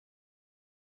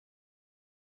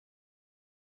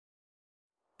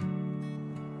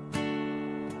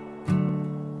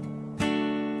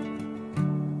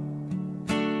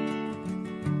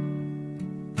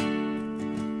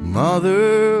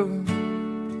Mother,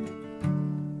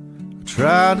 I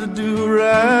tried to do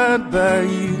right by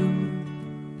you,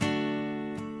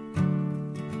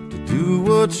 to do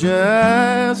what you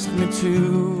asked me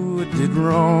to. I did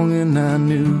wrong and I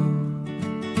knew.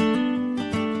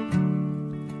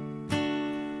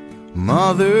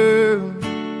 Mother,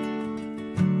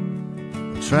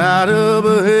 I try to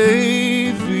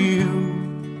behave for you.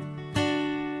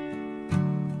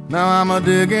 Now I'm a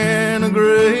digging a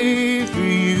grave for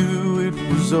you. It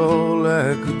was all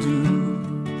I could do.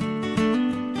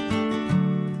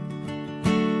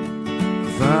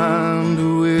 Find a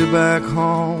way back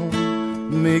home,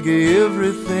 make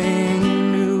everything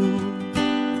new.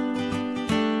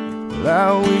 Well,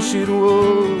 I wish it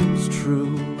was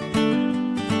true.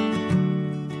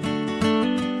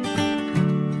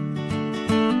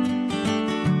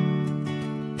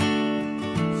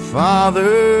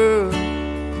 Father,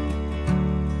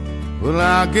 well,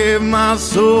 I gave my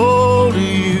soul to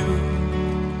you.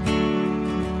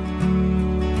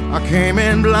 I came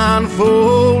in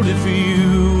blindfolded for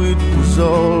you. It was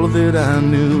all that I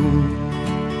knew.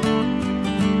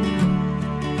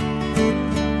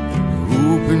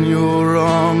 Open your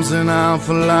arms and I'll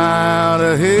fly out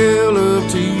of hell up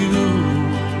to you.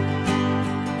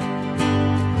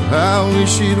 I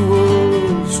wish it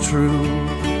was true.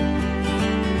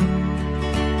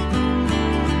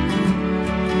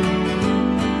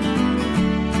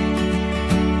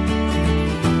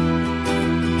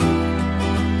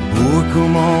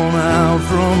 Come on out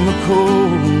from the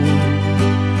cold.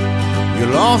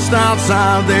 You're lost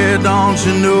outside there, don't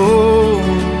you know?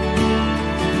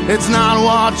 It's not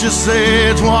what you say,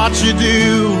 it's what you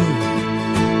do.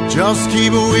 Just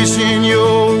keep wishing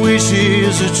your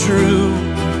wishes are true.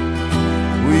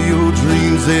 With your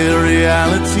dreams, they're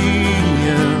reality.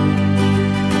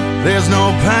 There's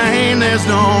no pain, there's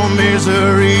no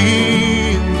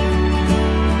misery.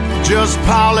 Just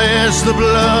polish the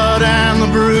blood and the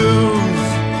bruise.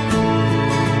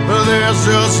 There's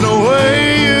just no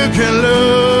way you can lose.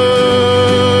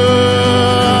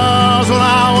 Well,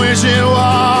 I wish it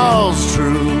was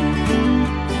true.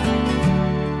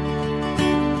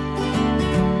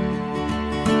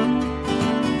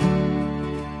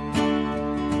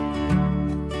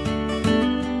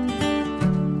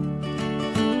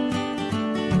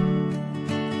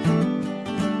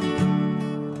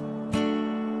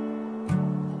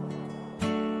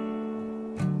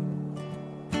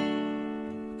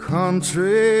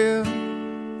 Country,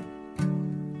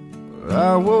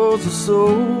 I was a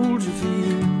soldier for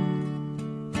you.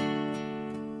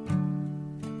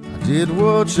 I did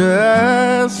what you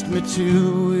asked me to.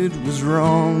 It was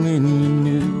wrong and you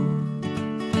knew.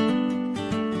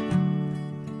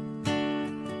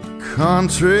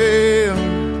 Country,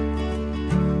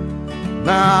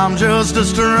 now I'm just a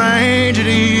stranger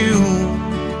to you.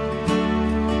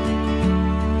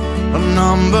 A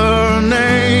number, a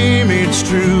name, it's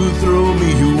true. Throw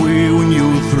me away when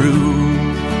you're through.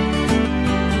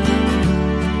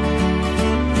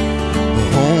 The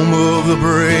home of the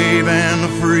brave and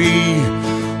the free,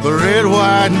 the red,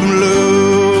 white, and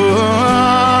blue.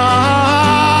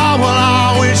 Well,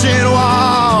 I wish it was